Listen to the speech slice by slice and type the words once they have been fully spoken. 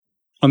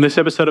On this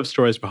episode of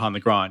Stories Behind the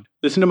Grind,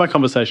 listen to my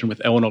conversation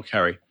with Eleanor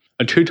Carey,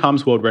 a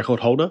 2-times world record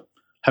holder,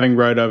 having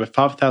rowed over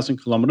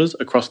 5,000 kilometres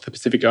across the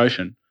Pacific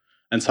Ocean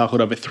and cycled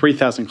over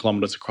 3,000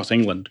 kilometres across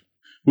England.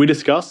 We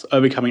discuss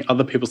overcoming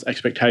other people's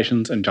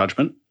expectations and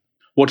judgment,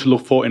 what to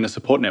look for in a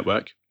support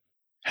network,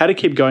 how to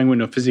keep going when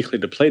you're physically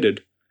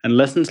depleted, and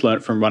lessons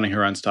learnt from running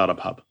her own startup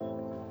hub.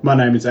 My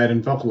name is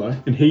Aidan Vocalo,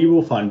 and here you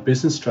will find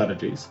business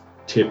strategies,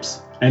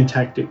 tips, and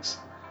tactics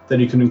that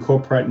you can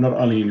incorporate not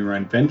only in your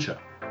own venture,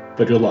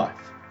 but your life,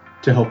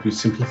 to help you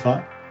simplify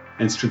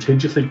and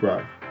strategically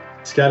grow,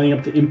 scaling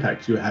up the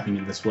impact you are having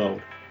in this world.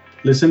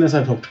 Listen as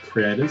I talk to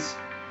creators,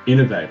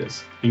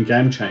 innovators, and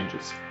game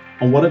changers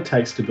on what it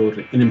takes to build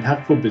an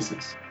impactful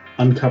business,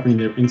 uncovering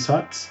their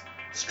insights,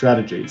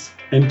 strategies,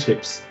 and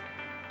tips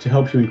to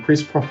help you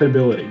increase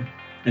profitability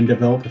and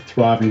develop a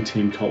thriving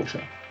team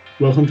culture.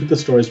 Welcome to the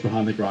Stories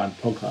Behind the Grind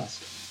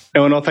podcast.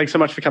 Eleanor, thanks so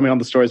much for coming on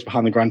the Stories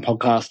Behind the Grind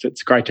podcast.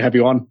 It's great to have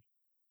you on.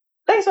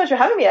 Thanks so much for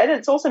having me, Aidan.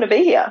 It's awesome to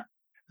be here.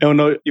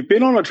 Eleanor, you've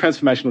been on a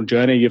transformational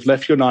journey. You've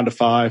left your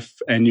 9-to-5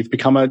 and you've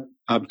become a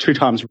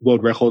 2-times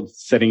world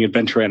record-setting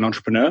adventurer and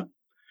entrepreneur.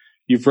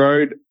 You've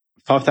rowed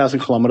 5,000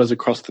 kilometres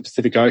across the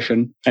Pacific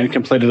Ocean and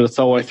completed a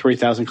solo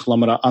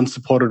 3,000-kilometre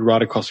unsupported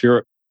ride across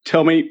Europe.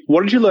 Tell me,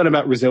 what did you learn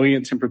about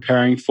resilience in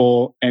preparing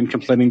for and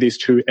completing these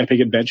 2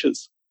 epic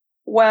adventures?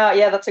 Wow,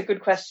 yeah, that's a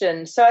good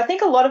question. So I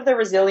think a lot of the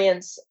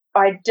resilience,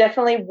 I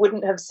definitely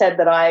wouldn't have said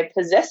that I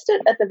possessed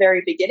it at the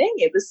very beginning.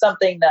 It was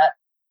something that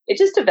it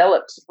just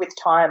developed with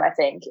time, I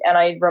think. And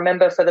I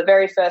remember for the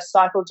very first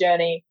cycle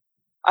journey,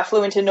 I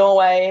flew into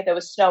Norway. There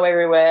was snow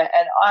everywhere,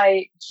 and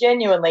I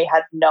genuinely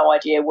had no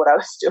idea what I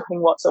was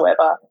doing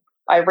whatsoever.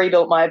 I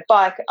rebuilt my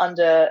bike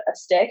under a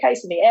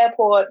staircase in the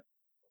airport.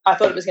 I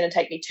thought it was going to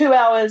take me 2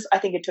 hours. I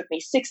think it took me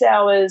 6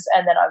 hours.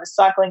 And then I was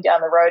cycling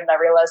down the road and I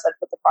realized I'd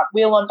put the front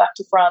wheel on back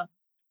to front.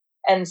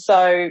 And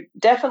so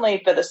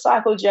definitely for the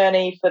cycle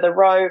journey, for the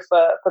row,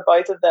 for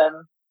both of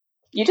them,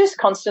 you just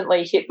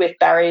constantly hit with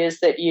barriers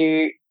that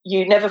you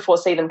never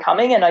foresee them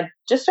coming. And I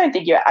just don't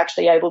think you're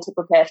actually able to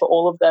prepare for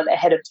all of them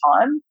ahead of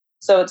time.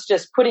 So it's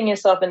just putting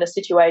yourself in a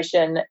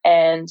situation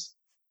and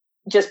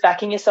just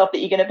backing yourself that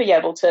you're going to be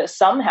able to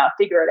somehow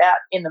figure it out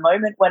in the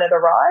moment when it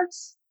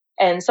arrives.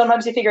 And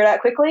sometimes you figure it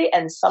out quickly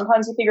and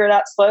sometimes you figure it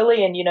out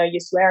slowly and, you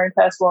swear and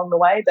curse along the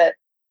way, but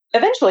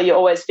eventually you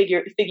always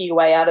figure your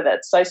way out of it.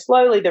 So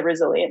slowly the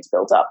resilience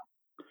built up.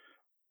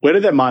 Where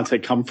did that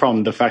mindset come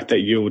from? The fact that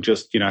you'll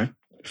just,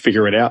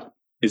 figure it out?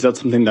 Is that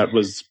something that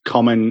was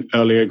common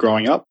earlier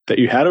growing up that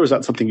you had, or is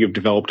that something you've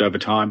developed over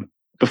time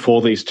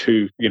before these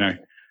 2,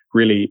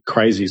 really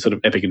crazy sort of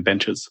epic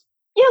adventures?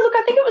 Yeah, look,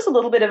 I think it was a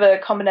little bit of a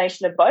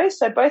combination of both.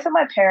 So both of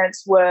my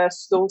parents were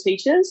school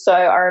teachers. So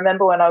I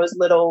remember when I was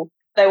little,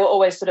 they were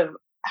always sort of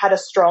had a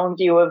strong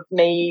view of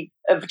me,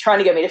 of trying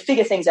to get me to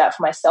figure things out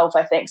for myself,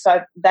 I think.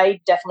 So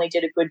they definitely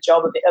did a good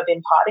job of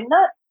imparting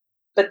that.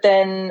 But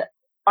then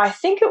I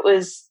think it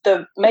was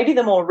maybe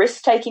the more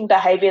risk-taking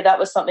behaviour. That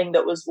was something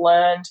that was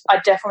learned. I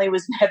definitely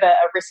was never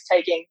a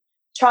risk-taking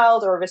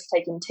child or a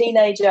risk-taking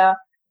teenager.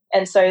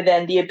 And so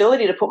then the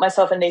ability to put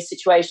myself in these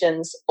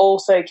situations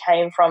also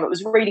came from, it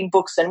was reading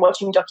books and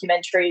watching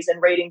documentaries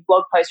and reading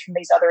blog posts from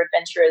these other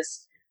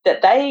adventurers,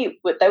 that they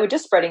were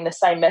just spreading the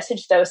same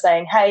message. They were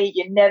saying, hey,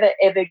 you're never,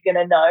 ever going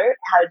to know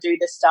how to do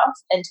this stuff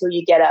until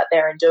you get out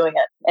there and doing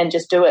it and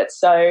just do it.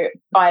 So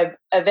I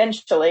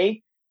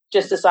eventually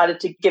just decided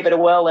to give it a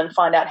whirl and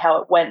find out how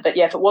it went. But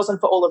yeah, if it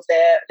wasn't for all of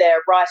their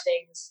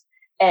writings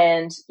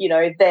and,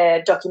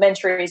 their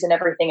documentaries and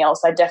everything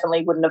else, I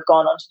definitely wouldn't have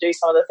gone on to do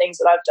some of the things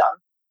that I've done.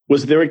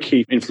 Was there a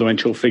key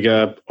influential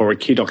figure or a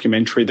key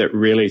documentary that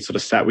really sort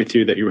of sat with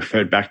you that you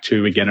referred back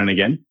to again and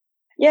again?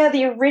 Yeah,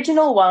 the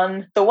original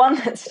one, the one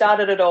that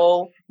started it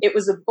all, it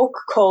was a book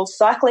called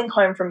Cycling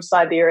Home from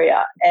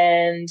Siberia.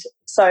 And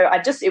so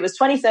it was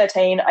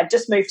 2013. I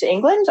just moved to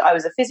England. I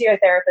was a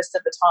physiotherapist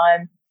at the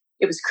time.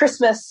 It was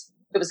Christmas.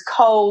 It was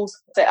cold.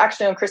 So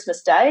actually on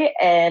Christmas Day,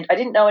 and I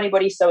didn't know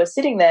anybody. So I was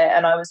sitting there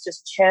and I was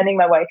just churning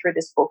my way through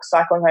this book,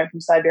 Cycling Home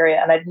from Siberia.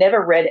 And I'd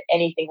never read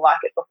anything like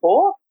it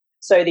before.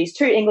 So these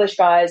 2 English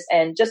guys,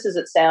 and just as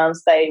it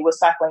sounds, they were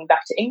cycling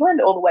back to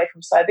England all the way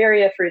from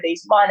Siberia through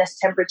these minus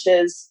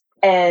temperatures.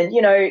 And,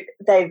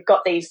 they've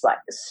got these like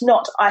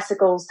snot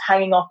icicles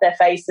hanging off their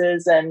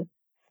faces. And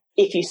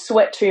if you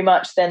sweat too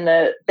much, then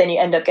you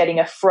end up getting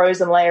a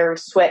frozen layer of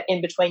sweat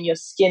in between your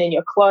skin and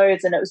your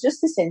clothes. And it was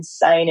just this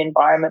insane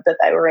environment that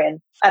they were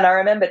in. And I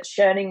remember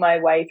churning my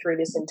way through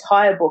this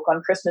entire book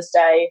on Christmas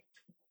Day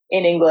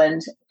in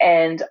England.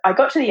 And I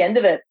got to the end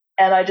of it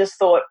and I just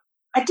thought,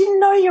 I didn't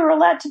know you were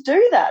allowed to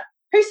do that.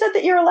 Who said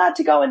that you're allowed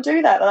to go and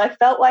do that? And I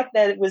felt like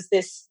there was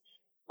this,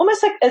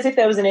 almost like as if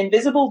there was an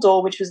invisible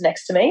door which was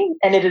next to me,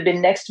 and it had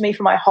been next to me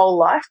for my whole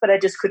life, but I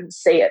just couldn't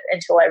see it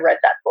until I read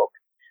that book.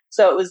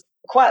 So it was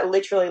quite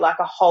literally like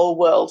a whole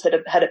world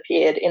had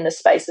appeared in the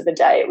space of a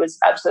day. It was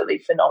absolutely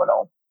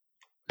phenomenal.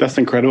 That's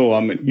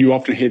incredible. You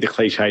often hear the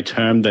cliche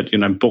term that,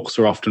 books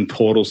are often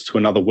portals to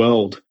another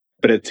world,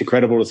 but it's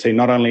incredible to see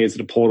not only is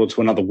it a portal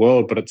to another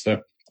world, but it's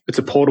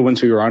a portal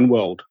into your own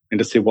world and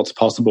to see what's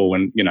possible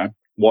and,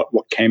 what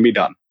can be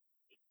done.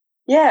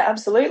 Yeah,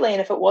 absolutely. And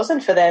if it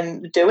wasn't for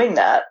them doing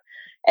that,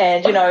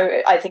 and,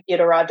 I think you'd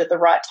arrived at the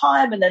right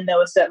time. And then there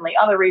were certainly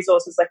other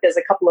resources, like there's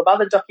a couple of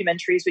other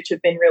documentaries which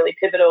have been really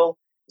pivotal.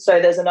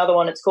 So there's another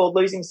one, it's called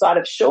Losing Sight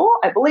of Shore.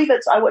 I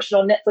watched it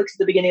on Netflix at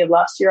the beginning of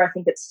last year. I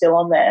think it's still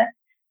on there.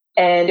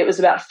 And it was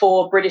about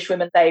 4 British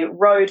women. They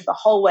rowed the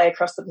whole way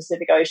across the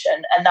Pacific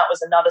Ocean. And that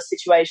was another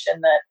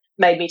situation that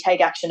made me take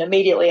action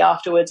immediately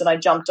afterwards. And I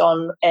jumped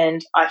on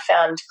and I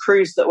found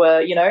crews that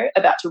were,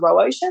 about to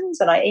row oceans.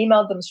 And I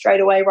emailed them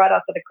straight away right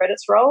after the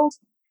credits rolled.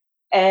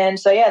 And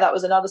so, yeah, that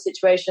was another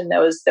situation.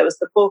 There was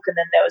the book, and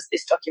then there was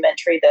this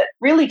documentary that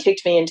really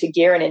kicked me into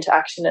gear and into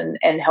action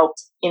and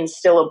helped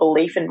instill a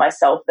belief in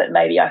myself that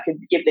maybe I could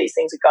give these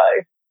things a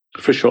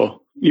go. For sure.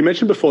 You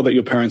mentioned before that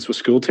your parents were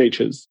school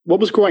teachers.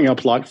 What was growing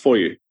up like for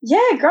you?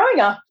 Yeah,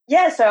 growing up.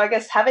 Yeah, so I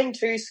guess having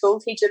 2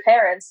 school teacher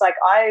parents, like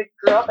I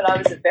grew up and I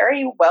was a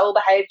very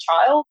well-behaved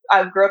child.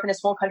 I grew up in a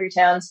small country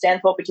town,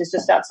 Stanthorpe, which is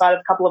just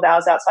a couple of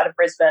hours outside of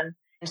Brisbane.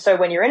 And so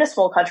when you're in a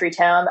small country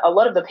town, a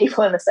lot of the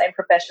people in the same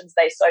professions,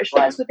 they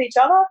socialise with each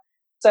other.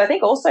 So I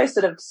think also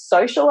sort of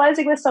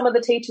socialising with some of the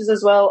teachers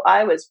as well.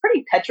 I was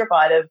pretty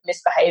petrified of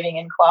misbehaving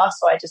in class,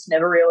 so I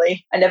never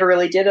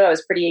really did it. I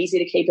was pretty easy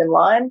to keep in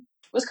line.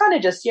 It was kind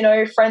of just,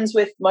 friends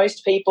with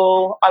most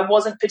people. I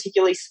wasn't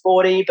particularly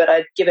sporty, but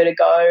I'd give it a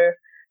go.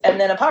 And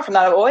then apart from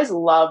that, I've always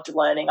loved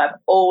learning. I've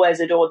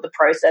always adored the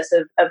process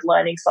of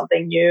learning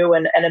something new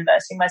and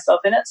immersing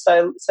myself in it.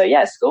 So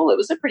yeah, school, it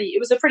was a pretty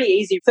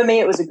easy, for me,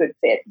 it was a good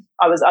fit.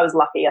 I was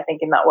lucky, I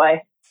think, in that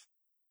way.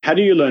 How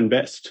do you learn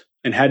best?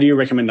 And how do you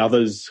recommend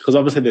others? Because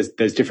obviously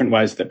there's different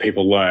ways that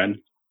people learn.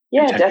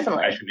 Yeah,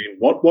 definitely.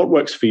 What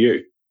works for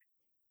you?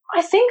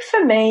 I think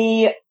for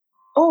me,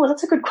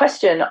 that's a good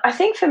question. I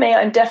think for me,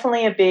 I'm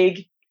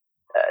definitely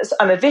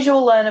I'm a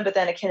visual learner, but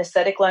then a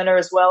kinesthetic learner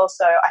as well.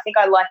 So I think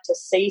I like to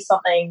see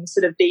something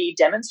sort of be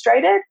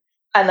demonstrated,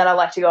 and then I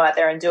like to go out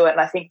there and do it.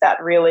 And I think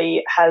that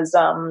really has,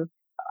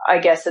 I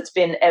guess it's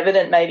been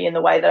evident maybe in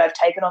the way that I've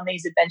taken on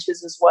these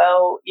adventures as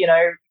well.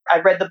 I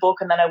read the book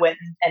and then I went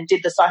and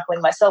did the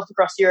cycling myself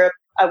across Europe.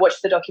 I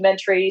watched the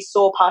documentary,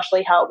 saw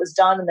partially how it was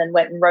done, and then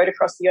went and rode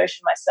across the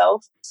ocean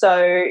myself.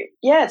 So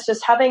yeah, it's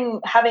just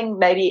having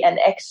maybe an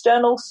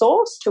external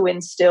source to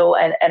instill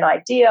an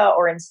idea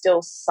or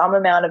instill some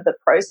amount of the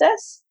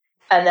process.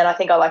 And then I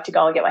think I like to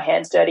go and get my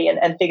hands dirty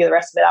and figure the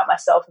rest of it out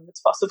myself if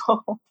it's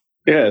possible.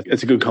 Yeah,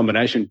 it's a good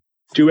combination.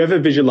 Do you ever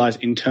visualize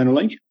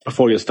internally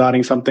before you're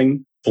starting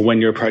something or when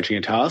you're approaching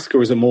a task?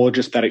 Or is it more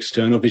just that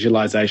external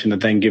visualization that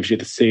then gives you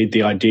the seed,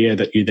 the idea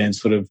that you then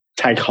sort of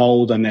take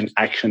hold and then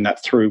action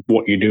that through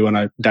what you do on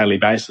a daily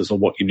basis or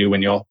what you do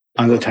when you're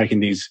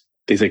undertaking these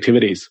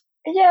activities?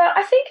 Yeah,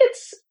 I think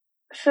it's,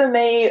 for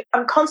me,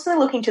 I'm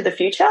constantly looking to the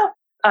future.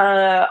 So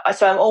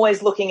I'm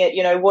always looking at,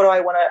 what do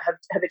I want to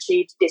have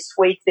achieved this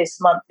week, this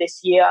month, this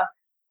year?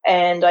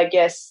 And I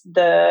guess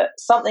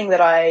something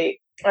that I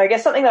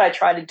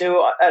try to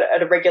do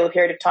at a regular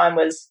period of time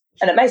was,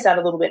 and it may sound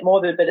a little bit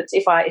morbid, but it's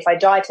if I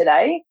die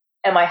today,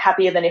 am I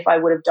happier than if I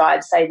would have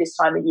died, say, this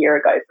time a year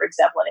ago, for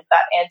example? And if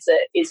that answer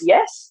is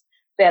yes,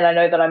 then I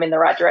know that I'm in the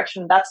right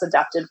direction. That's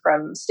adapted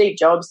from Steve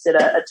Jobs did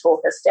a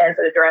talk at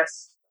Stanford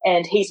Address,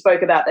 and he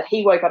spoke about that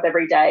he woke up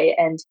every day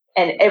and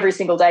every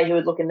single day he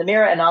would look in the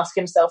mirror and ask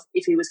himself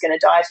if he was going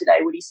to die today,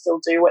 would he still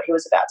do what he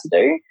was about to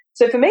do?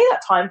 So for me,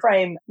 that time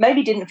frame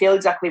maybe didn't feel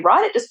exactly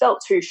right. It just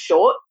felt too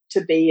short to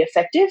be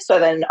effective. So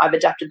then I've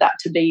adapted that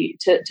to be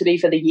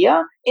for the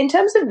year. In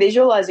terms of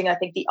visualizing, I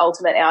think the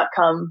ultimate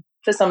outcome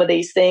for some of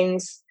these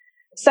things,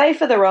 say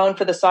for the row and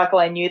for the cycle,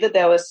 I knew that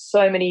there were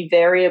so many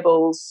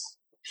variables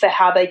for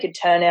how they could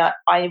turn out.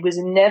 I was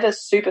never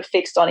super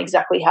fixed on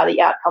exactly how the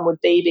outcome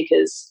would be,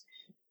 because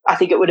I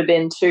think it would have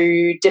been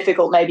too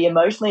difficult maybe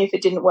emotionally if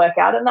it didn't work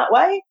out in that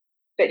way.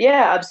 But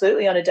yeah,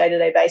 absolutely, on a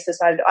day-to-day basis,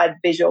 I'd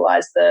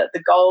visualize the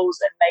goals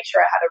and make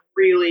sure I had a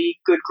really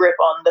good grip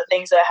on the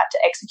things that I had to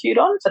execute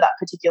on for that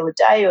particular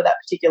day or that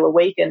particular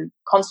week, and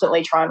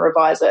constantly try and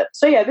revise it.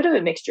 So yeah, a bit of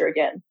a mixture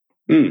again.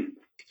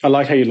 I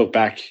like how you look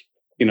back,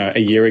 a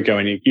year ago,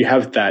 and you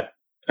have that,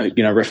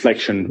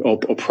 reflection or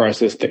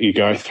process that you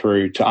go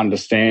through to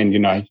understand,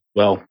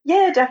 well.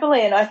 Yeah,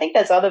 definitely. And I think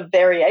there's other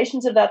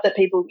variations of that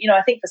people,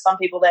 I think for some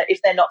people that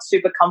if they're not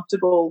super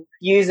comfortable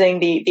using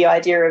the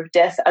idea of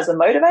death as a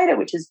motivator,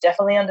 which is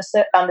definitely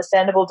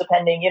understandable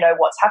depending,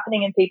 what's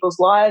happening in people's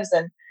lives,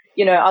 and,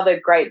 other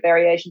great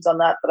variations on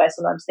that I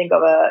sometimes think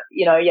of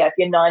if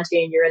you're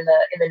 90 and you're in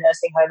the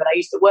nursing home, and I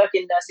used to work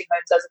in nursing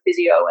homes as a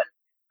physio, and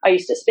I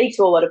used to speak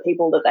to a lot of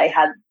people that they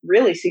had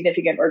really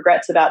significant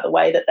regrets about the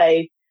way that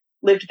they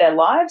lived their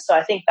lives. So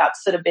I think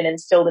that's sort of been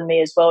instilled in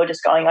me as well,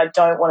 just going, I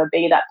don't want to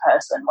be that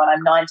person when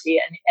I'm 90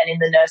 and in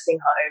the nursing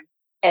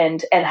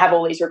home and have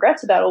all these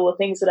regrets about all the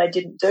things that I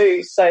didn't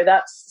do. So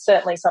that's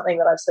certainly something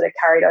that I've sort of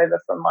carried over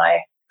from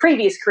my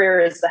previous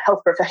career as a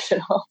health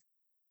professional.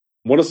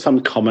 What are some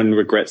common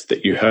regrets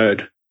that you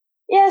heard?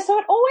 Yeah, so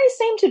it always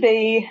seemed to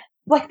be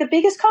like the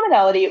biggest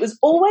commonality. It was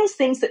always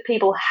things that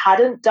people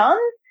hadn't done.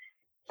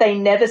 They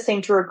never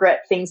seemed to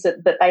regret things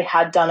that they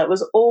had done. It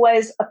was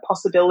always a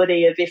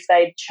possibility of if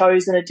they'd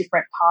chosen a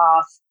different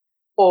path,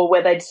 or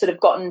where they'd sort of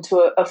gotten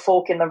to a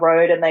fork in the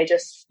road and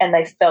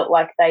they felt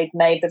like they'd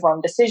made the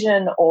wrong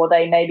decision, or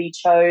they maybe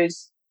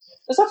chose.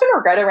 There's often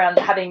regret around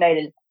having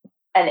made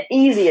an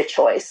easier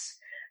choice.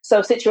 So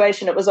a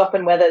situation, it was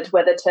often whether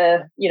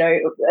to,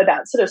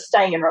 about sort of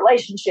staying in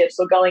relationships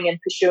or going and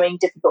pursuing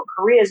difficult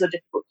careers or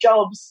difficult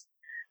jobs.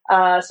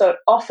 So it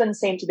often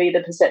seemed to be the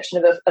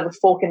perception of a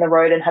fork in the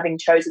road and having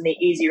chosen the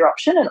easier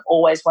option and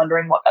always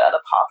wondering what that other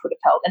path would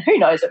have held. And who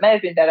knows, it may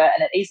have been better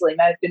and it easily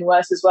may have been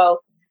worse as well.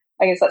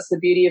 I guess that's the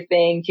beauty of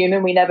being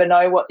human. We never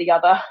know what the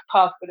other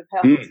path would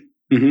have held.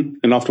 Mm-hmm.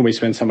 And often we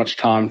spend so much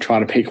time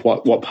trying to pick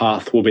what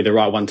path will be the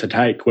right one to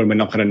take when we're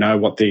not going to know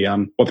what the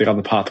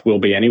other path will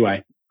be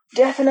anyway.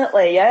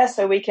 Definitely, yeah.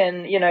 So we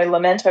can,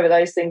 lament over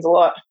those things a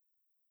lot.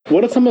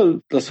 What are some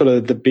of the sort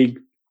of the big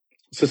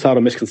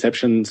societal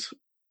misconceptions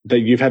that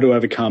you've had to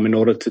overcome in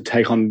order to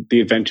take on the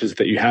adventures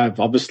that you have?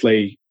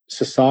 Obviously,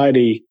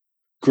 society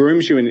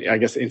grooms you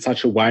in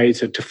such a way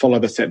to follow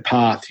the set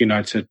path, to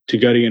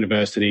go to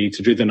university,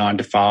 to do the 9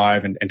 to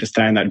 5 and to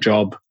stay in that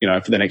job,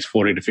 for the next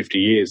 40 to 50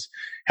 years.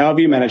 How have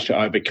you managed to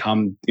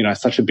overcome,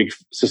 such a big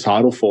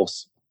societal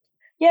force?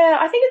 Yeah,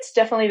 I think it's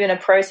definitely been a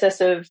process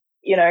of,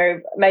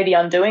 maybe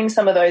undoing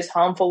some of those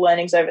harmful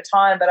learnings over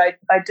time. But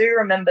I do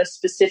remember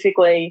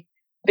specifically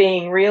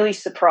being really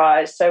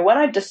surprised. So when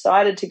I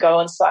decided to go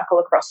and cycle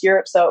across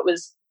Europe, so it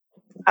was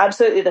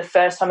absolutely the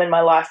first time in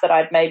my life that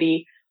I'd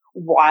maybe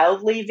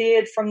wildly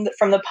veered from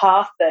the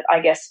path that I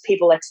guess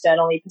people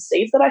externally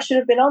perceived that I should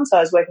have been on. So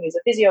I was working as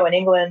a physio in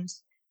England,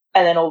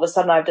 and then all of a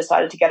sudden I've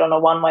decided to get on a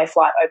one-way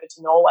flight over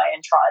to Norway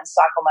and try and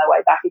cycle my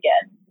way back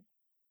again.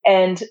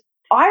 And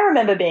I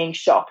remember being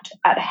shocked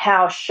at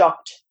how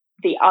shocked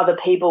the other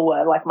people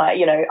were, like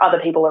other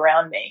people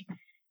around me.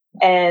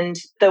 And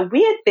the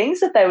weird things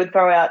that they would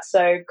throw out.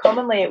 So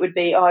commonly it would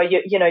be, oh,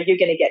 you're going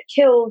to get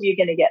killed, you're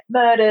going to get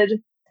murdered.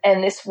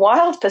 And this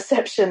wild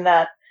perception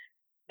that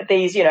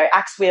these,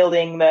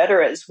 axe-wielding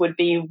murderers would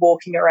be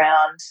walking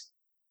around,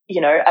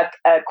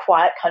 a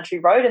quiet country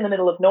road in the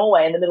middle of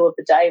Norway in the middle of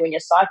the day when you're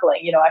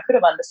cycling. I could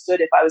have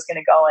understood if I was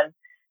going to go and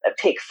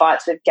pick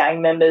fights with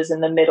gang members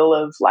in the middle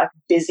of like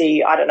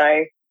busy,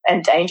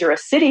 and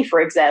dangerous city, for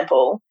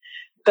example.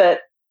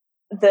 But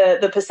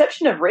the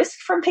perception of risk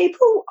from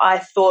people, I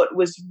thought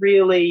was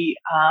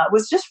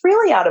just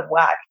really out of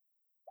whack.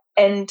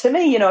 And to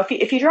me,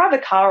 if you drive a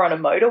car on a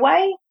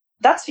motorway,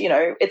 that's,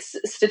 it's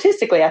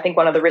statistically, I think,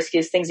 one of the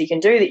riskiest things you can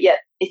do. That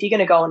yet, if you're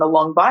going to go on a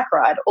long bike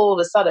ride, all of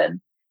a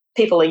sudden,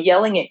 people are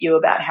yelling at you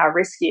about how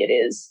risky it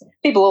is.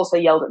 People also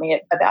yelled at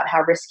me about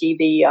how risky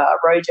the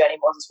road journey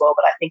was as well,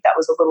 but I think that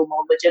was a little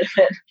more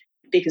legitimate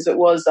because it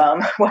was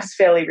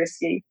fairly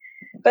risky.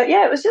 But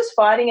yeah, it was just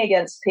fighting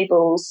against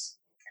people's.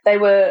 They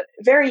were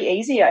very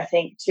easy, I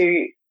think,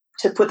 to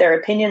put their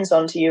opinions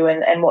onto you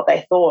and what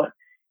they thought.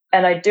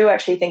 And I do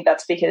actually think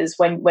that's because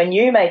when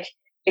you make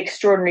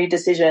extraordinary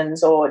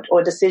decisions or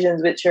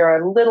decisions which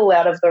are a little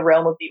out of the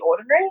realm of the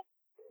ordinary,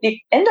 you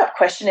end up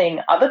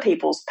questioning other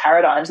people's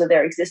paradigms of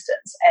their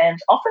existence. And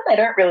often they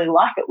don't really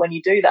like it when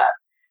you do that.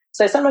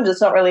 So sometimes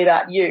it's not really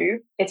about you,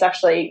 it's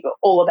actually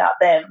all about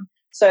them.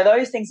 So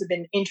those things have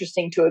been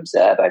interesting to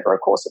observe over a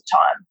course of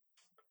time.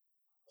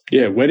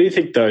 Yeah, where do you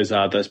think those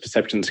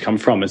perceptions come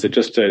from? Is it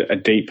just a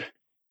deep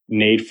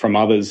need from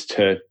others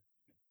to,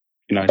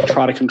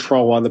 try to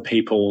control other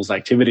people's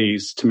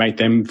activities to make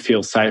them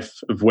feel safe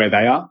of where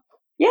they are?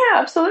 Yeah,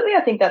 absolutely.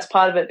 I think that's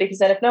part of it, because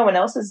then if no one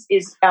else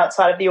is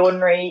outside of the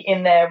ordinary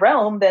in their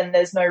realm, then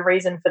there's no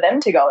reason for them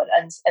to go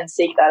and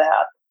seek that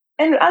out.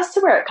 And as to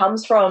where it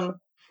comes from,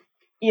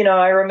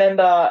 I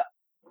remember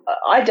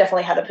I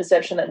definitely had a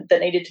perception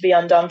that needed to be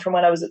undone from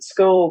when I was at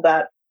school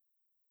that,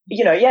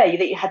 that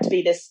you had to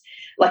be this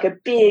like a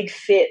big,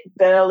 fit,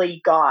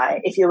 burly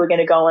guy if you were going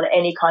to go on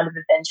any kind of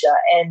adventure.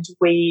 And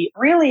we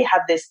really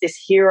have this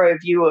hero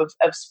view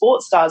of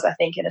sports stars, I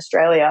think, in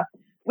Australia,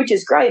 which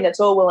is great and it's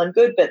all well and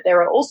good, but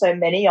there are also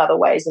many other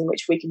ways in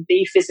which we can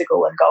be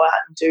physical and go out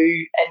and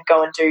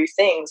do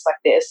things like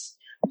this,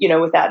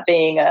 without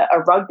being a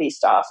rugby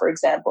star, for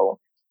example.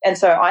 And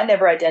so I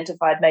never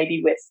identified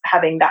maybe with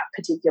having that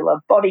particular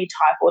body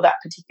type or that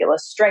particular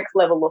strength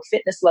level or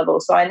fitness level.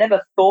 So I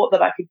never thought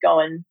that I could go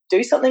and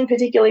do something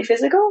particularly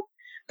physical.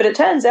 But it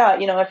turns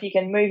out, if you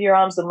can move your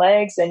arms and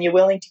legs and you're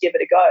willing to give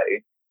it a go,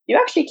 you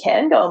actually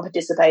can go and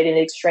participate in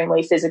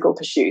extremely physical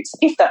pursuits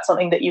if that's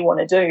something that you want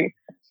to do.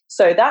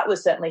 So that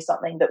was certainly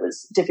something that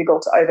was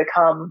difficult to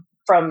overcome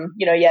from,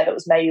 that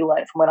was maybe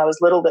learned from when I was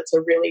little. That's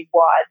a really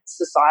wide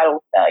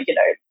societal,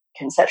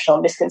 conception or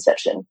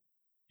misconception.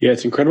 Yeah,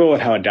 it's incredible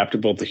how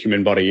adaptable the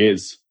human body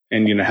is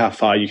and, how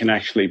far you can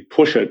actually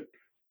push it.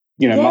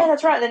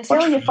 That's right. And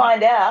until you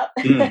find out,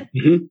 then,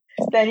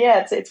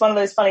 it's one of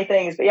those funny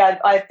things. But, yeah,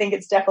 I think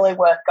it's definitely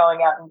worth going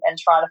out and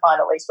trying to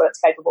find at least what it's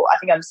capable. I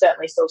think I'm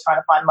certainly still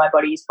trying to find my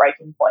body's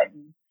breaking point.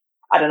 And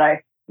I don't know.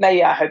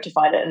 Maybe I hope to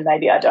find it and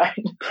maybe I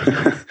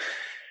don't.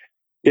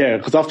 Yeah,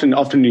 because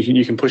often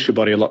you can push your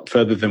body a lot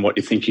further than what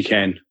you think you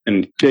can.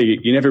 And,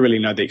 you never really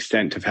know the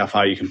extent of how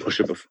far you can push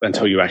it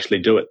until you actually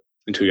do it.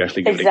 Until you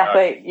actually give it a go.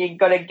 Exactly. You've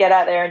got to get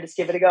out there and just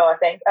give it a go, I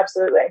think.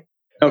 Absolutely.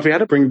 Now, if we had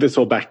to bring this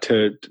all back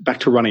to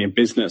running a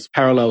business,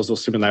 parallels or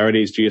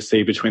similarities do you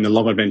see between the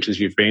long adventures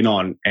you've been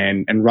on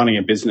and running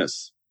a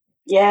business?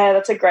 Yeah,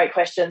 that's a great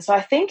question. So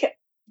I think,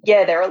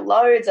 there are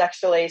loads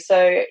actually.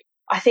 So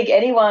I think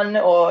anyone,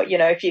 or,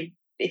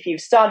 if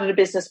you've started a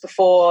business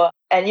before,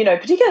 and,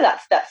 particularly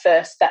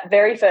that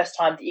very first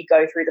time that you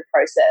go through the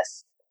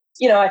process,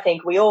 I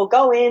think we all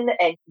go in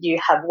and you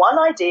have one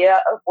idea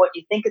of what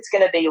you think it's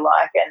going to be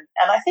like.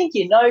 And I think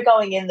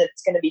going in that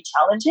it's going to be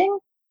challenging.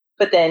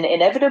 But then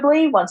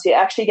inevitably, once you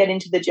actually get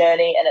into the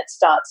journey and it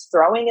starts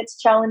throwing its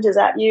challenges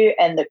at you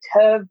and the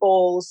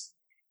curveballs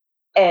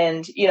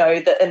and,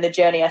 the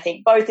journey, I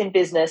think both in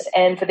business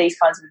and for these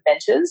kinds of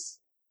adventures,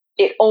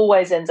 it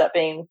always ends up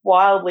being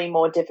wildly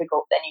more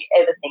difficult than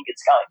you ever think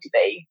it's going to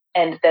be.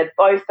 And they're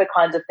both the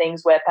kinds of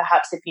things where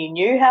perhaps if you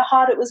knew how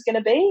hard it was going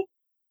to be,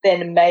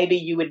 then maybe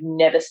you would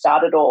never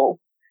start at all,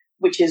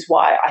 which is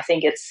why I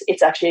think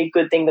it's actually a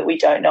good thing that we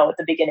don't know at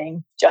the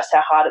beginning just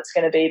how hard it's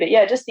going to be. But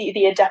yeah, just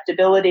the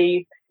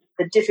adaptability,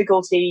 the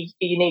difficulty,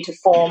 you need to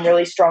form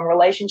really strong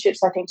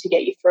relationships, I think, to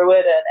get you through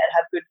it and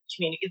have good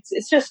community.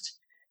 It's just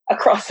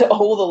across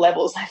all the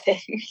levels, I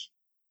think.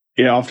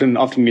 Yeah, often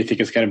you think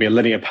it's going to be a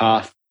linear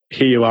path.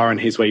 Here you are and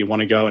here's where you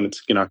want to go. And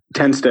it's,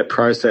 10-step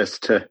process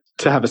to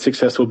have a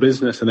successful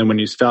business. And then when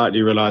you start,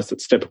 you realize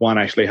that step one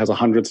actually has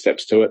 100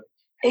 steps to it.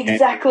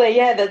 Exactly.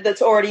 Yeah.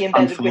 That's already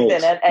embedded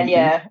within it. And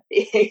yeah,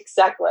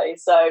 exactly.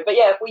 So, but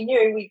yeah, if we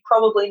knew, we'd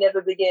probably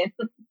never begin.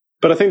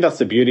 But I think that's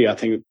the beauty. I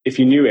think if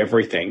you knew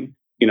everything,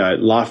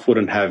 life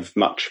wouldn't have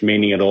much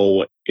meaning at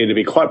all. It'd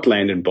be quite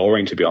bland and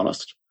boring, to be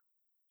honest.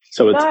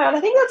 So and I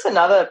think that's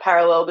another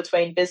parallel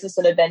between business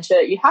and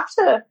adventure. You have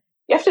to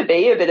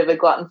be a bit of a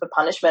glutton for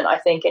punishment, I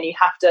think, and you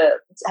have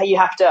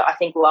to, I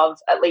think, love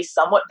at least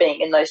somewhat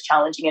being in those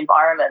challenging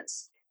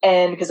environments.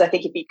 And because I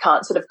think if you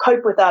can't sort of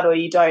cope with that or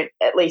you don't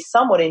at least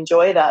somewhat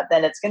enjoy that,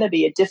 then it's going to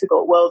be a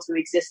difficult world to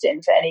exist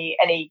in for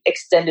any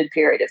extended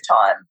period of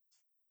time.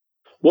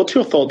 What's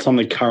your thoughts on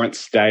the current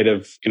state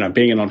of,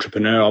 being an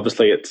entrepreneur?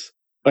 Obviously,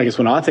 I guess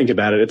when I think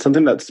about it, it's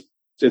something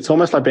it's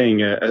almost like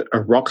being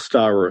a rock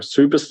star or a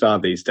superstar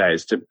these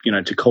days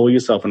to call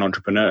yourself an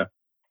entrepreneur.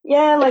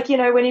 Yeah,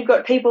 when you've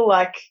got people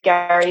like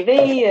Gary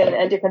Vee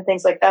and different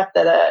things like that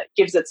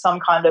gives it some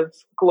kind of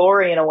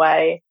glory in a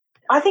way.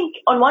 I think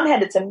on one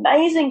hand, it's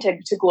amazing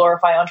to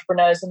glorify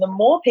entrepreneurs, and the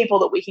more people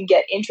that we can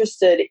get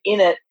interested in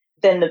it,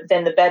 then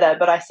the better.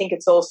 But I think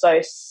it's also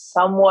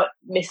somewhat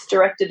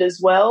misdirected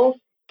as well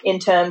in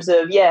terms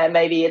of,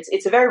 maybe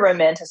it's a very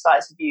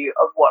romanticized view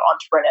of what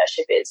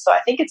entrepreneurship is. So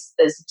I think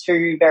there's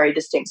two very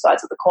distinct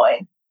sides of the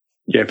coin.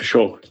 Yeah, for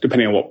sure,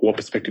 depending on what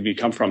perspective you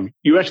come from.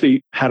 You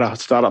actually had a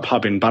startup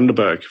hub in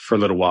Bundaberg for a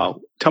little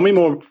while. Tell me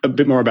a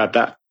bit more about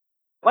that.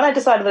 When I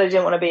decided that I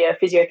didn't want to be a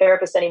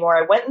physiotherapist anymore,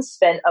 I went and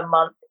spent a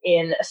month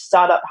in a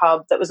startup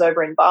hub that was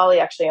over in Bali,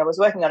 actually. I was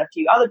working on a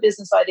few other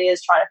business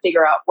ideas, trying to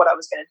figure out what I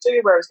was going to do,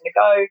 where I was going to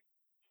go.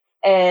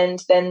 And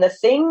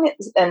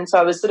then so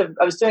I was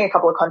doing a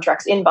couple of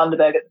contracts in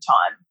Bundaberg at the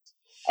time.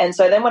 And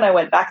so then when I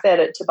went back there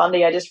to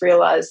Bundy, I just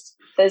realized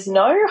there's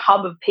no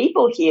hub of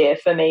people here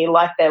for me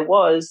like there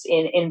was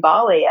in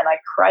Bali. And I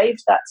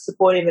craved that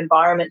supportive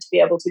environment to be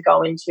able to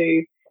go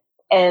into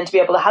and to be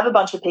able to have a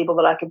bunch of people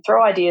that I could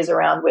throw ideas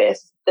around with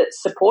that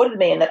supported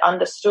me and that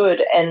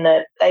understood, and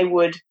that they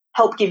would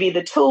help give you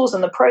the tools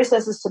and the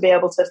processes to be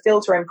able to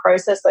filter and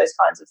process those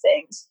kinds of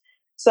things.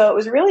 So it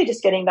was really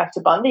just getting back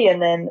to Bundy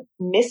and then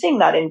missing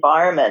that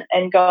environment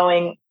and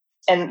going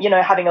and,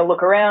 having a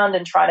look around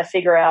and trying to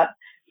figure out,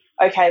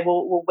 okay,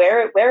 well,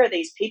 where are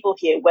these people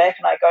here? Where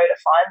can I go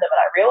to find them? And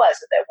I realized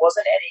that there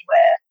wasn't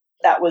anywhere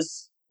that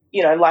was,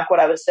 like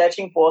what I was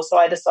searching for. So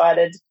I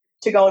decided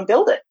to go and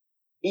build it.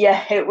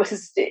 Yeah, it was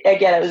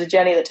a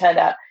journey that turned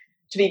out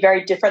to be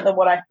very different than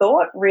what I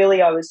thought.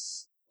 Really, I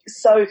was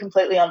so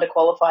completely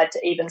underqualified to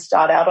even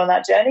start out on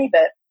that journey.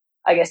 But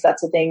I guess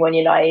that's the thing. When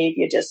you're naive,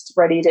 you're just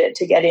ready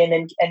to get in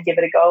and give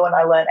it a go. And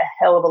I learned a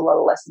hell of a lot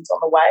of lessons on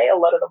the way. A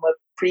lot of them were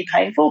pretty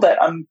painful,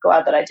 but I'm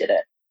glad that I did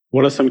it.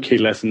 What are some key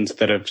lessons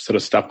that have sort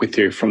of stuck with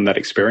you from that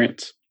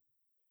experience?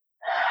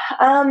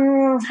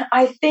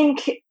 I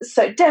think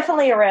so.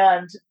 Definitely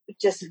around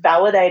just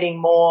validating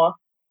more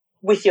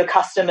with your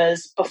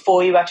customers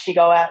before you actually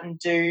go out and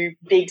do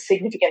big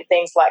significant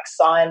things like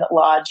sign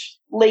large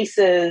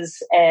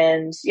leases.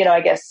 And,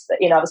 I guess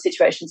in other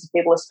situations,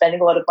 people are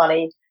spending a lot of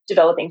money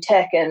developing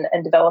tech and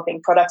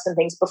developing products and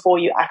things before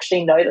you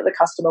actually know that the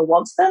customer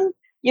wants them.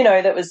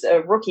 That was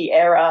a rookie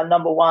error.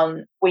 Number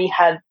one, we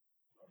had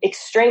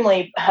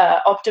extremely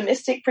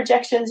optimistic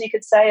projections, you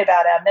could say,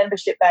 about our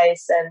membership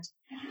base and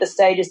the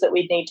stages that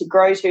we'd need to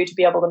grow to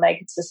be able to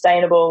make it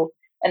sustainable.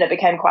 And it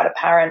became quite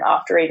apparent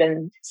after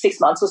even 6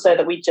 months or so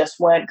that we just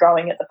weren't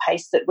growing at the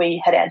pace that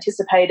we had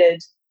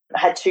anticipated. I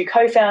had two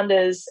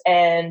co-founders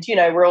and,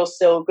 we're all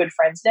still good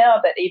friends now,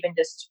 but even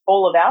just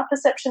all of our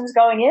perceptions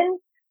going in,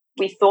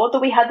 we thought that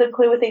we had them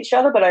clear with each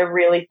other. But I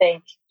really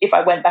think if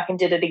I went back and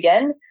did it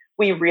again,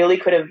 we really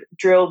could have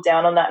drilled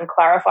down on that and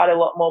clarified a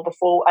lot more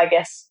before, I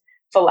guess,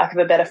 for lack of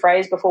a better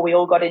phrase, before we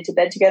all got into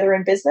bed together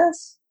in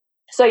business.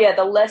 So yeah,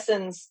 the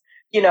lessons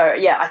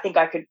I think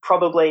I could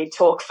probably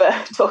talk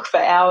for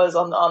hours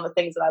on the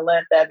things that I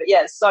learned there. But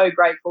yeah, so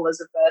grateful as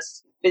a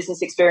first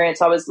business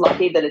experience. I was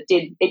lucky that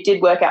it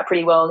did work out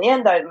pretty well in the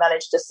end. I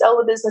managed to sell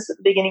the business at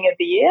the beginning of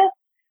the year.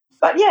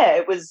 But yeah,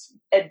 it was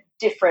a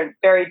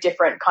very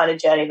different kind of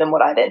journey than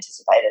what I'd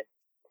anticipated.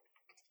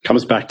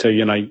 Comes back to,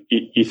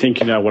 you think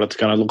you know what it's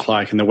going to look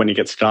like, and then when you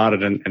get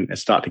started and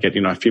start to get,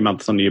 a few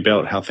months under your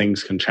belt, how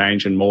things can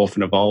change and morph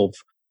and evolve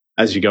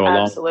as you go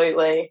along.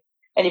 Absolutely.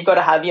 And you've got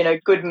to have,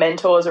 good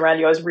mentors around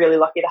you. I was really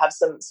lucky to have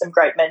some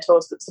great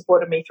mentors that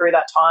supported me through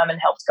that time and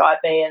helped guide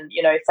me. And,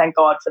 thank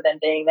God for them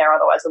being there.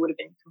 Otherwise, I would have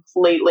been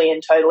completely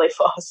and totally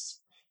lost.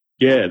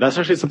 Yeah, that's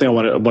actually something I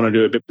want to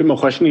do a bit more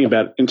questioning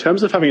about. In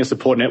terms of having a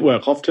support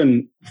network,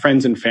 often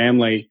friends and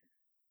family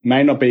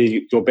may not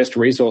be your best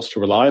resource to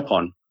rely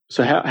upon.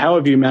 So how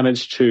have you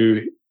managed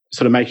to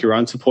sort of make your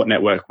own support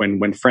network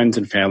when friends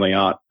and family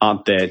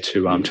aren't there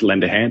to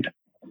lend a hand?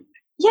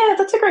 Yeah,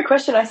 that's a great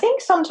question. I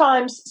think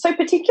sometimes, so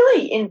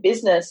particularly in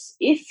business,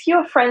 if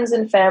your friends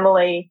and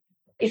family,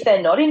 if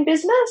they're not in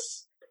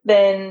business,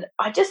 then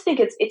I just think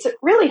it's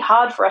really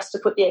hard for us to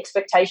put the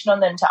expectation on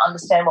them to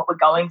understand what we're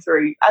going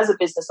through as a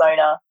business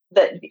owner.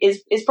 That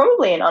is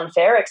probably an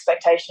unfair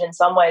expectation in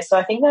some ways. So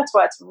I think that's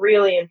why it's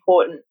really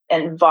important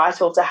and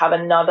vital to have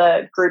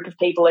another group of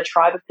people, a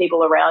tribe of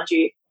people around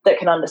you that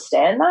can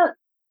understand that.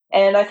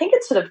 And I think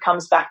it sort of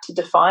comes back to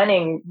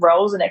defining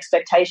roles and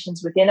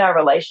expectations within our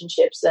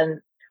relationships.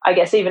 And I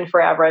guess even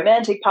for our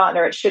romantic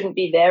partner, it shouldn't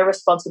be their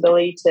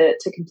responsibility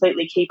to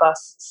completely keep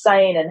us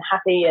sane and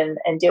happy and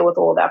deal with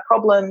all of our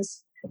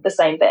problems. The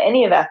same for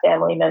any of our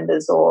family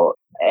members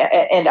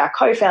and our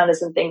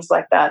co-founders and things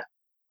like that.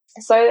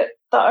 So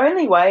the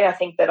only way I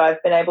think that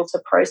I've been able to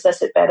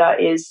process it better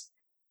is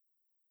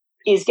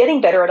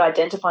getting better at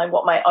identifying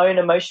what my own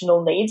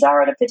emotional needs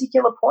are at a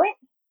particular point.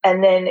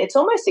 And then it's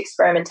almost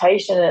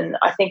experimentation. And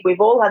I think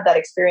we've all had that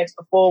experience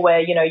before where,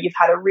 you've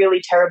had a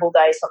really terrible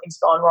day, something's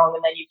gone wrong,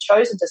 and then you've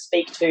chosen to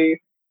speak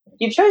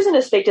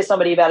to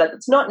somebody about it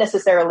that's not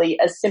necessarily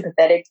as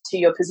sympathetic to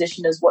your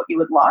position as what you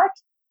would like.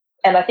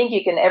 And I think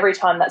you can, every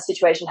time that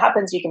situation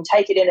happens, you can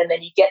take it in and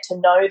then you get to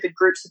know the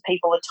groups of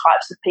people, the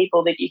types of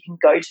people that you can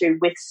go to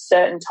with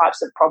certain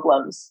types of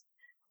problems.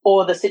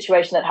 Or the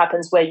situation that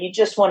happens where you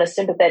just want a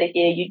sympathetic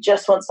ear, you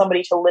just want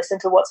somebody to listen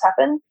to what's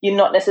happened. You're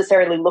not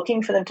necessarily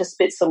looking for them to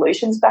spit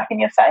solutions back in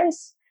your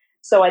face.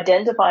 So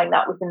identifying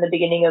that within the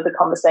beginning of the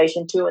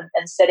conversation too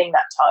and setting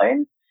that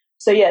tone.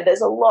 So yeah, there's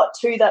a lot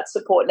to that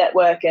support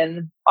network,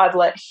 and I've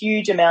learnt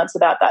huge amounts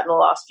about that in the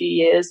last few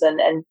years,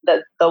 and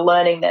the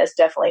learning there's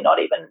definitely not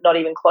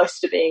even close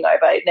to being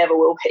over. It never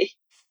will be.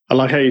 I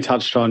like how you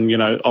touched on,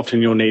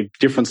 often you'll need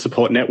different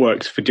support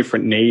networks for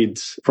different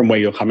needs from where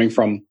you're coming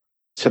from,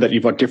 so that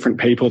you've got different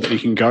people that you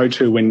can go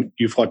to when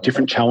you've got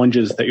different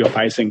challenges that you're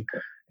facing,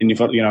 and you've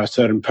got, a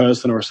certain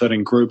person or a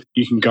certain group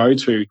you can go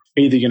to,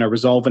 either,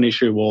 resolve an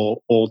issue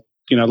or,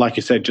 like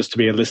you said, just to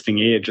be a listening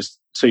ear, just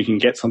so you can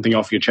get something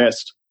off your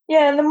chest.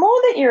 Yeah, and the more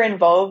that you're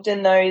involved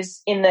in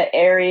the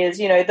areas,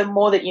 the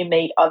more that you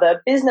meet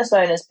other business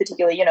owners,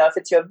 particularly, if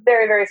it's your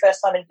very, very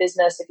first time in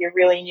business, if you're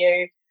really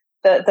new,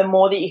 the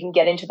more that you can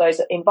get into those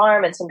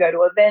environments and go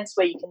to events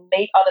where you can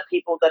meet other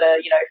people that are,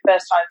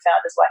 first-time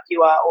founders like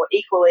you are, or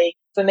equally.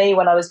 For me,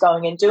 when I was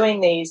going and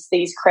doing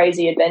these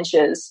crazy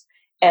adventures,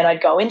 and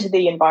I'd go into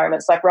the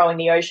environments like Rowing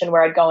the Ocean,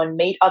 where I'd go and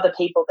meet other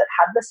people that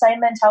had the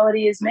same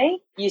mentality as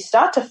me, you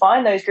start to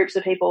find those groups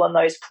of people in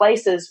those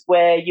places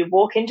where you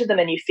walk into them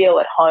and you feel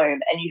at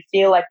home and you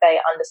feel like they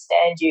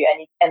understand you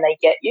and they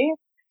get you.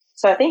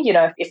 So I think,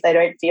 if they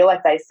don't feel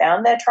like they've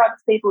found their tribe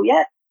of people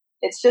yet,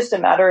 it's just a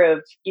matter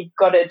of you've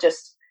got to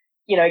just,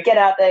 get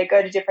out there,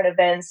 go to different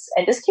events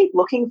and just keep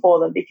looking for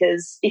them,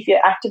 because if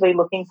you're actively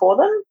looking for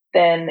them,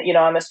 then,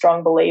 I'm a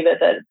strong believer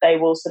that they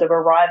will sort of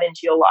arrive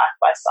into your life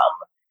by some,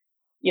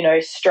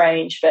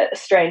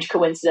 strange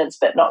coincidence,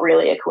 but not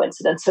really a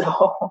coincidence at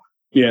all.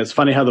 Yeah, it's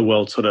funny how the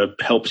world sort of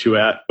helps you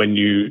out when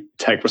you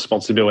take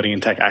responsibility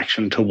and take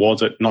action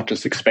towards it, not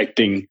just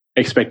expecting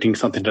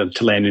something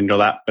to land in your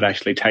lap, but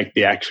actually take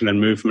the action and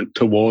movement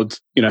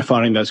towards,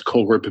 finding those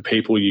core group of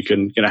people you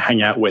can,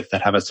 hang out with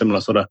that have a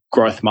similar sort of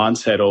growth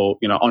mindset or,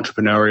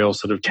 entrepreneurial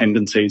sort of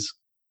tendencies.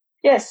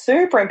 Yeah,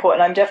 super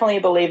important. I'm definitely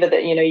a believer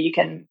that, you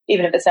can,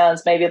 even if it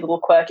sounds maybe a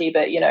little quirky,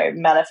 but,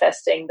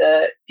 manifesting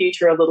the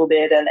future a little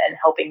bit and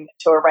helping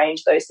to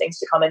arrange those things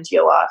to come into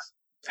your life.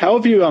 How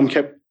have you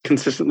kept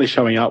consistently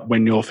showing up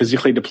when you're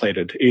physically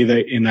depleted, either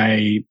in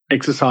a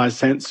exercise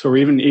sense or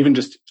even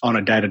just on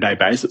a day-to-day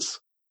basis?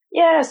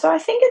 Yeah, so I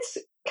think it's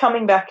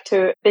coming back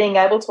to being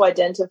able to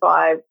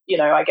identify,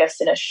 I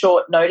guess in a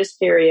short notice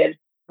period,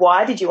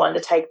 why did you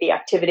undertake the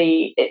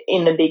activity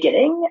in the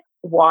beginning?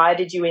 Why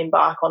did you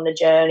embark on the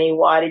journey?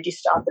 Why did you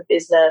start the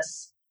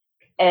business?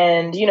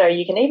 And, you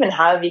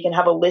can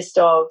have a list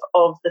of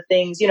the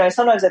things,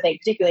 sometimes I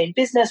think particularly in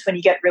business, when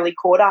you get really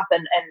caught up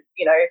and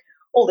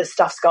all this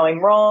stuff's going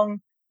wrong,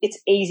 it's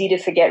easy to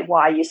forget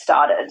why you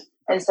started.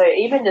 And so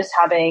even just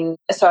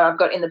I've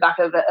got in the back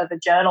of a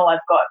journal, I've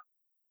got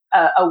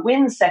a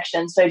win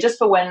section. So just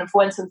for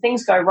when some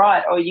things go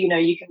right, or, you know,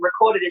 you can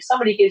record it if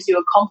somebody gives you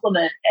a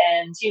compliment,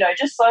 and, you know,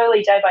 just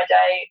slowly day by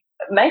day,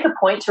 make a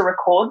point to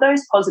record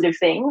those positive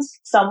things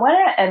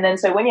somewhere. And then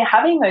so when you're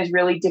having those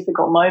really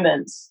difficult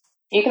moments,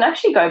 you can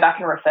actually go back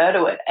and refer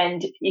to it,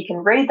 and you can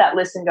read that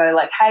list and go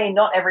like, hey,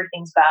 not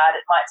everything's bad.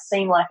 It might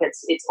seem like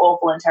it's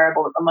awful and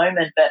terrible at the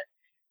moment, but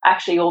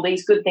actually all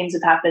these good things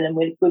have happened, and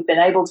we've been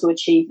able to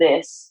achieve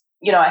this.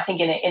 You know, I think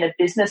in a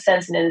business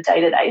sense and in a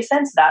day-to-day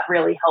sense, that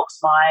really helps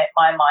my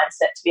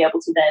mindset to be able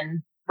to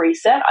then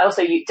reset. I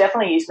also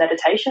definitely use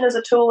meditation as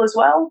a tool as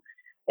well.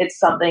 It's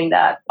something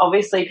that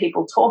obviously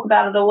people talk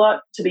about it a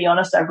lot. To be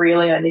honest, I've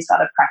really only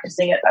started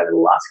practicing it over the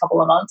last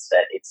couple of months,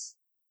 but it's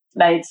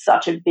made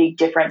such a big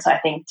difference, I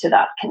think, to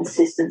that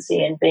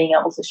consistency and being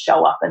able to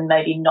show up and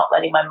maybe not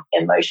letting my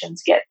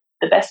emotions get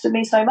the best of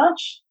me so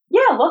much.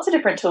 Yeah, lots of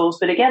different tools,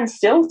 but again,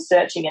 still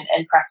searching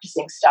and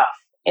practicing stuff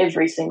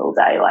every single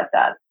day like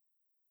that.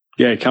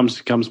 Yeah, it comes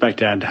back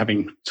down to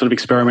having sort of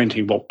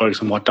experimenting what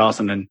works and what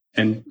doesn't,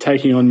 and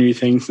taking on new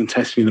things and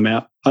testing them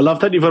out. I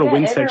love that you've got a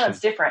win section. Everyone's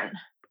different.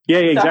 Yeah,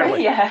 exactly.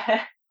 Sorry, yeah.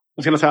 I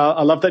was going to say,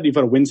 I love that you've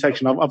got a win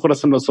section. I've got a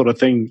similar sort of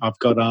thing. I've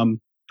got,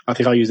 I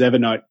think I use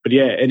Evernote. But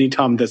yeah,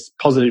 anytime there's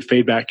positive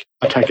feedback,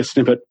 I take a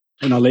snippet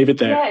and I leave it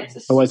there. Yeah,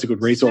 it's always a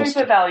good resource.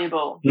 Super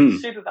valuable.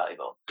 Super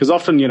valuable. Because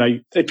often, you know,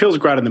 it feels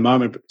great in the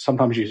moment, but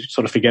sometimes you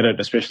sort of forget it,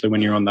 especially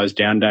when you're on those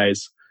down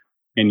days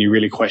and you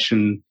really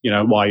question, you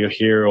know, why you're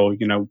here, or,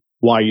 you know,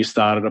 why you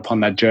started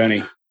upon that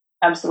journey.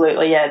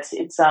 Absolutely, yeah.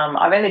 It's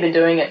I've only been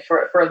doing it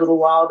for a little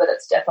while, but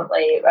it's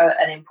definitely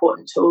an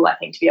important tool, I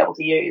think, to be able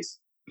to use.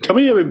 Tell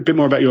me a bit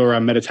more about your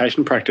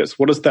meditation practice.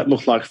 What does that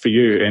look like for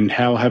you, and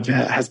how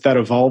has that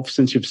evolved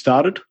since you've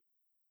started?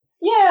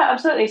 Yeah,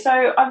 absolutely. So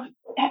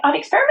I've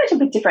experimented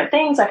with different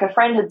things. Like a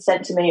friend had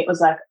said to me, it was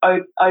like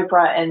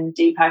Oprah and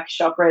Deepak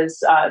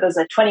Chopra's. There's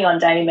a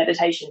 21-day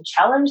meditation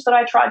challenge that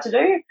I tried to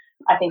do.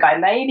 I think I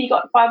maybe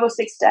got 5 or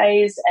 6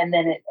 days, and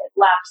then it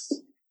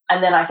lapsed.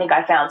 And then I think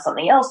I found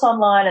something else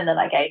online, and then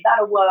I gave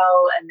that a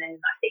whirl, and then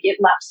I think it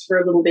lapsed for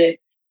a little bit.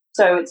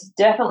 So it's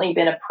definitely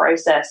been a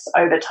process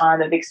over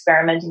time of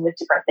experimenting with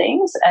different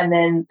things. And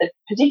then the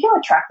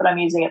particular track that I'm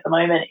using at the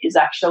moment is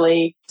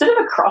actually sort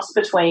of a cross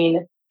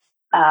between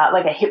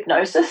like a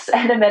hypnosis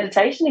and a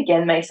meditation.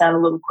 Again, may sound a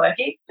little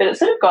quirky, but it's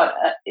sort of got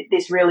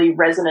this really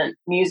resonant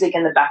music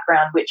in the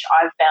background, which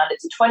I've found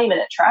it's a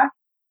 20-minute track.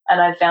 And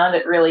I found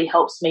it really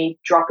helps me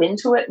drop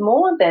into it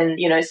more than,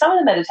 you know, some of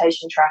the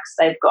meditation tracks,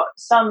 they've got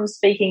some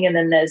speaking and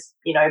then there's,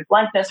 you know,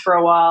 blankness for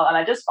a while. And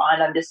I just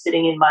find I'm just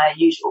sitting in my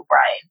usual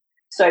brain.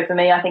 So for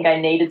me, I think I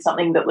needed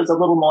something that was a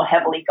little more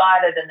heavily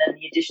guided. And then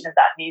the addition of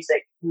that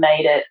music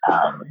made it,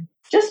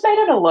 just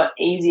made it a lot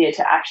easier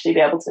to actually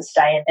be able to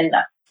stay in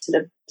that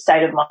sort of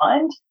state of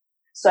mind.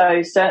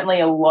 So certainly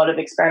a lot of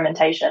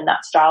experimentation,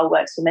 that style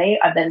works for me.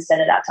 I've then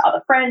sent it out to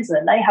other friends and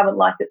then they haven't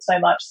liked it so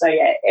much. So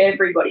yeah,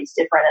 everybody's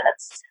different, and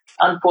it's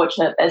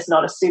unfortunate there's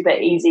not a super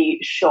easy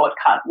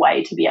shortcut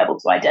way to be able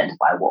to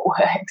identify what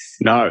works.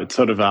 No, it's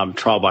sort of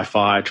trial by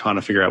fire, trying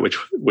to figure out which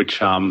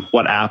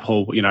what app,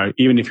 or, you know,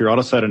 even if you're on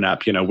a certain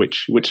app, you know,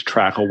 which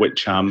track or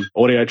which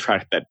audio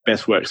track that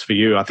best works for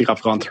you. I think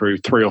I've gone through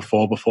 3 or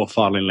 4 before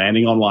finally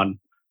landing on one,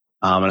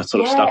 and I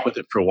sort of stuck with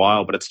it for a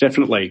while. But it's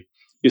definitely,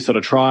 you sort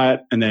of try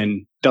it and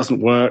then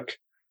doesn't work,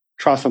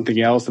 try something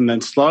else, and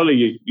then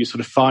slowly you sort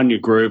of find your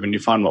groove and you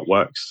find what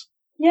works.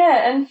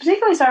 Yeah, and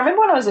particularly, so I remember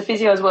when I was a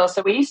physio as well,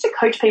 so we used to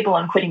coach people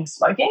on quitting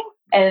smoking.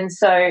 And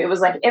so it was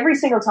like every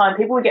single time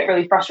people would get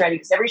really frustrated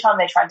because every time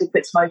they tried to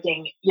quit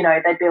smoking, you know,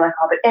 they'd be like,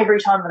 oh, but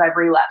every time that I've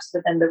relapsed.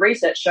 But then the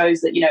research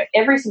shows that, you know,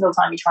 every single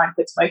time you try and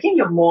quit smoking,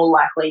 you're more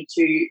likely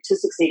to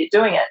succeed at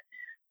doing it.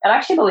 And I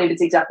actually believe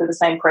it's exactly the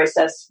same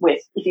process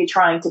with if you're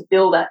trying to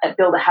build a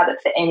habit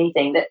for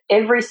anything, that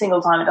every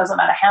single time, it doesn't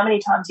matter how many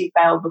times you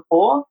failed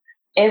before,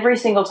 every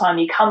single time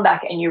you come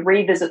back and you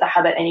revisit the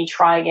habit and you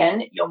try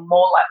again, you're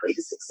more likely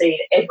to succeed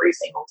every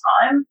single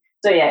time.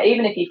 So yeah,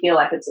 even if you feel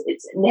like it's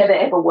never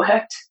ever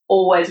worked,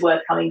 always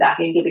worth coming back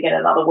and giving it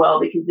another whirl,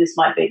 because this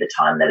might be the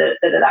time that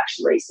it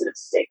actually sort of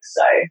sticks.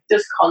 So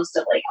just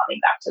constantly coming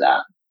back to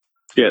that.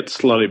 Yeah, it's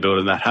slowly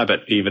building that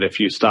habit, even if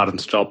you start and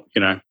stop,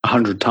 you know,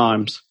 100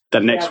 times.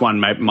 That next one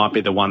might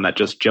be the one that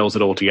just gels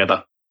it all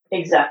together.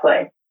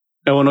 Exactly.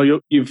 Eleanor,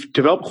 you've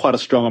developed quite a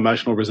strong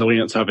emotional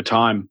resilience over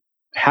time.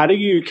 How do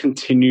you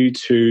continue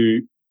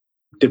to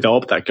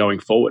develop that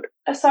going forward?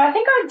 So I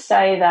think I'd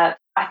say that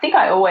I think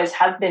I always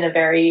have been a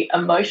very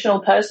emotional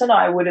person.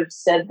 I would have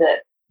said that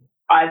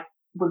I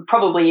would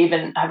probably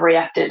even have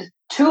reacted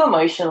too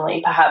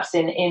emotionally, perhaps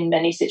in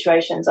many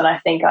situations. And I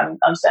think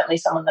I'm certainly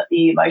someone that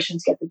the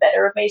emotions get the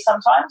better of me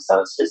sometimes. So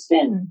it's just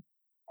been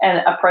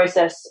a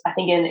process, I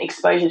think, in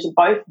exposure to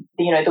both,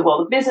 you know, the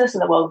world of business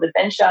and the world of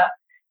adventure,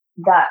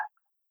 that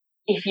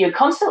if you're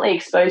constantly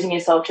exposing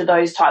yourself to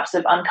those types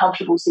of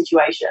uncomfortable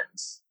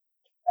situations,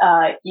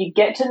 you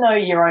get to know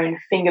your own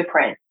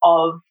fingerprint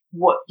of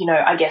what, you know,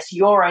 I guess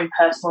your own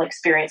personal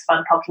experience of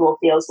uncomfortable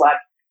feels like.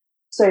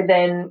 So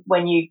then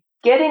when you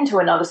get into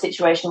another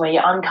situation where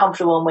you're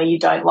uncomfortable and where you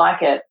don't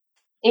like it,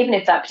 even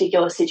if that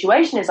particular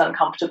situation is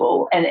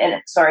uncomfortable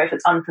if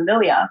it's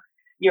unfamiliar,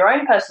 your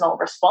own personal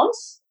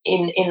response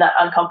in that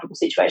uncomfortable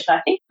situation,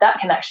 I think that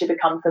can actually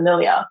become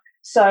familiar.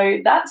 So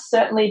that's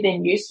certainly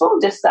been useful,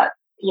 just that,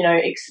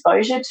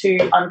 exposure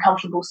to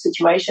uncomfortable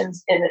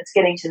situations, and it's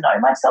getting to know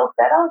myself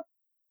better.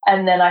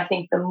 And then I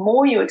think the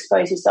more you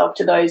expose yourself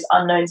to those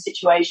unknown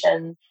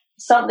situations,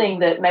 something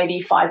that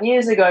maybe 5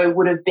 years ago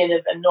would have been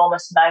of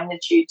enormous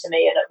magnitude to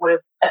me and it would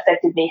have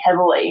affected me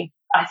heavily,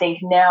 I think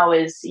now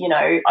is,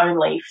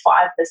 only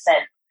 5%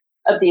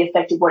 of the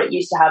effect of what it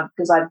used to have,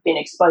 because I've been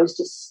exposed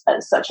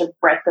to such a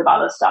breadth of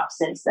other stuff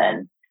since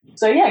then.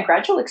 So yeah,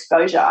 gradual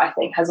exposure, I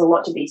think, has a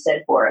lot to be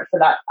said for it, for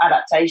that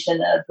adaptation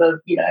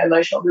of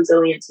emotional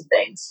resilience and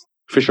things.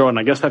 For sure. And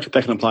I guess that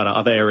can apply to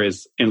other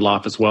areas in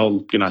life as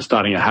well.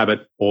 Starting a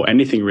habit or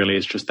anything really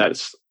is just that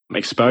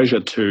exposure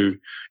to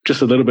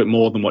just a little bit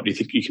more than what you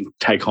think you can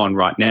take on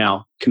right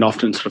now can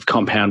often sort of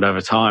compound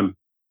over time.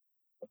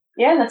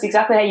 Yeah, that's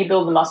exactly how you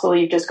build the muscle.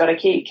 You've just got to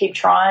keep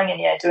trying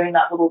and doing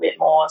that little bit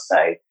more.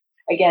 So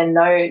again,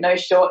 no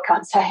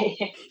shortcuts.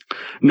 Hey?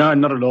 No,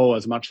 not at all.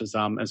 As much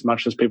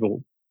as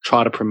people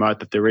try to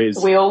promote that there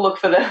is, we all look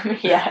for them.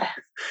 Yeah.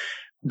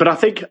 But I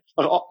think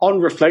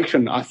on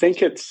reflection, I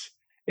think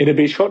it'd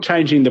be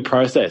shortchanging the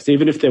process.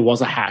 Even if there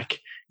was a hack,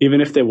 even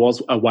if there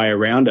was a way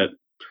around it,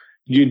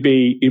 you'd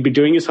be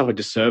doing yourself a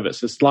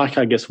disservice. It's like,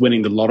 I guess,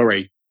 winning the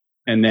lottery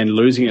and then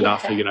losing it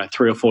after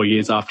 3 or 4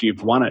 years after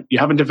you've won it. You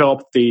haven't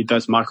developed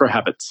those micro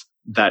habits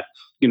that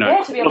to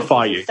be able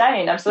to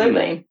sustain.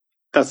 Absolutely.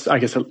 That's, I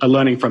guess, a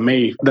learning from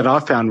me that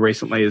I found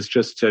recently is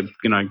just to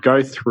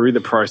go through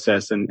the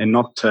process and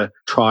not to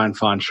try and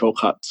find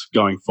shortcuts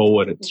going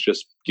forward. It's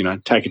just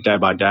take it day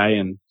by day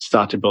and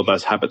start to build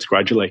those habits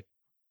gradually.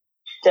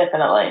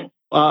 Definitely.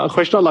 A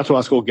question I'd like to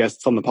ask all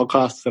guests on the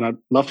podcast, and I'd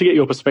love to get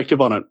your perspective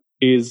on it,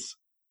 is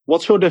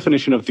what's your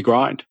definition of the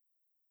grind?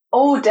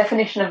 Oh,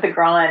 definition of the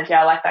grind.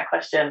 Yeah, I like that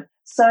question.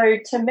 So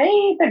to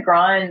me, the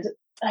grind,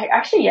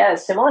 actually,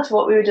 similar to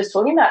what we were just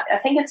talking about. I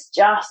think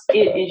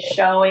it is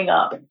showing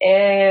up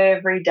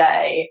every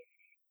day.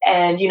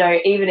 And,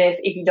 even if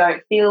you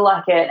don't feel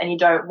like it and you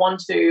don't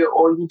want to,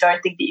 or you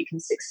don't think that you can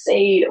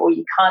succeed, or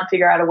you can't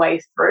figure out a way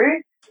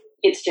through,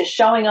 it's just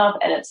showing up,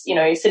 and it's,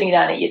 sitting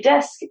down at your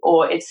desk,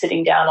 or it's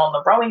sitting down on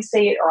the rowing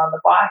seat or on the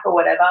bike or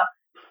whatever,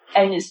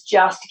 and it's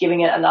just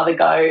giving it another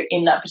go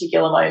in that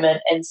particular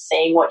moment and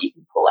seeing what you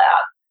can pull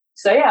out.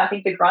 So yeah, I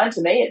think the grind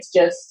to me,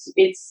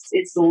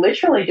 it's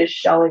literally just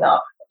showing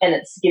up, and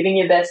it's giving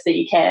your best that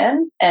you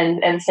can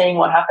and seeing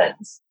what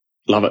happens.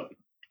 Love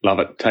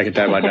it. Take it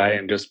day by day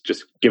and just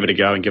give it a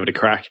go and give it a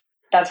crack.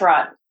 That's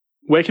right.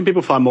 Where can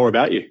people find more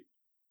about you?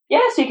 Yeah,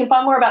 so you can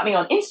find more about me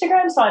on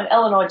Instagram. So I'm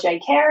Eleanor J.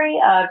 Carey.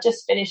 I've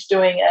just finished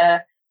doing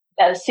a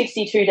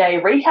 62-day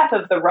recap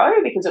of the row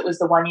because it was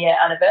the 1-year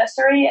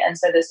anniversary. And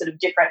so there's sort of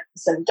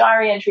some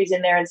diary entries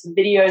in there and some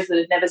videos that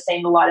had never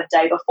seen the light of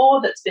day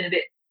before. That's been a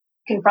bit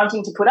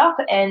confronting to put up.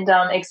 And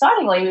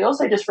excitingly, we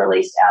also just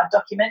released our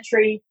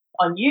documentary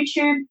on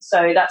YouTube.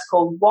 So that's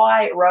called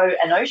Why, Row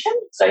and Ocean.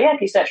 So yeah,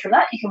 if you search from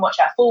that, you can watch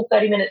our full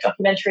 30-minute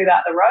documentary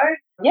about the row.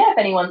 Yeah, if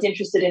anyone's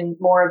interested in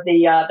more of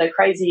the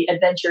crazy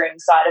adventuring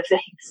side of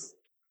things.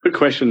 Good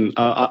question.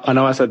 I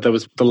know I said that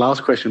was the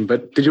last question,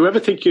 but did you ever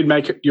think you'd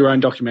make your own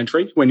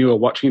documentary when you were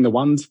watching the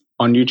ones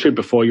on YouTube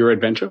before your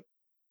adventure?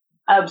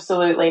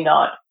 Absolutely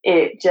not.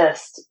 It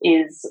just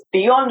is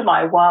beyond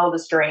my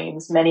wildest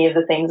dreams, many of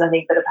the things I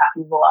think that have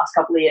happened in the last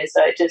couple of years.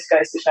 So it just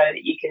goes to show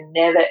that you can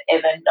never,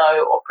 ever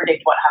know or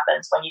predict what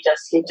happens when you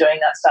just keep doing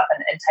that stuff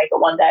and take it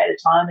one day at a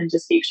time and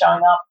just keep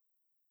showing up.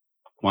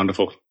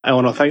 Wonderful.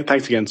 Eleanor,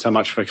 thanks again so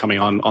much for coming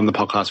on the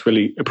podcast.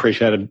 Really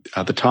appreciated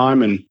the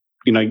time and,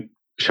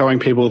 showing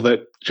people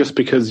that just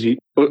because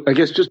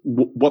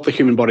what the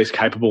human body is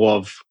capable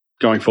of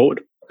going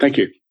forward. Thank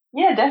you.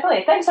 Yeah,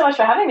 definitely. Thanks so much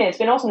for having me. It's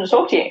been awesome to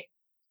talk to you.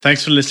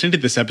 Thanks for listening to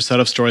this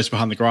episode of Stories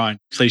Behind the Grind.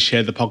 Please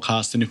share the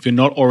podcast, and if you're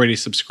not already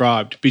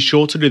subscribed, be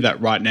sure to do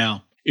that right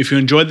now. If you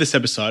enjoyed this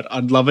episode,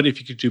 I'd love it if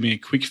you could do me a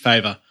quick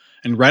favour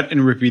and rate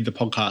and review the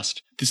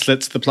podcast. This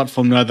lets the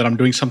platform know that I'm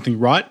doing something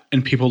right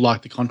and people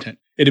like the content.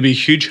 It'd be a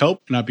huge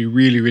help, and I'd be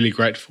really, really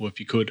grateful if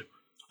you could.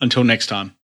 Until next time.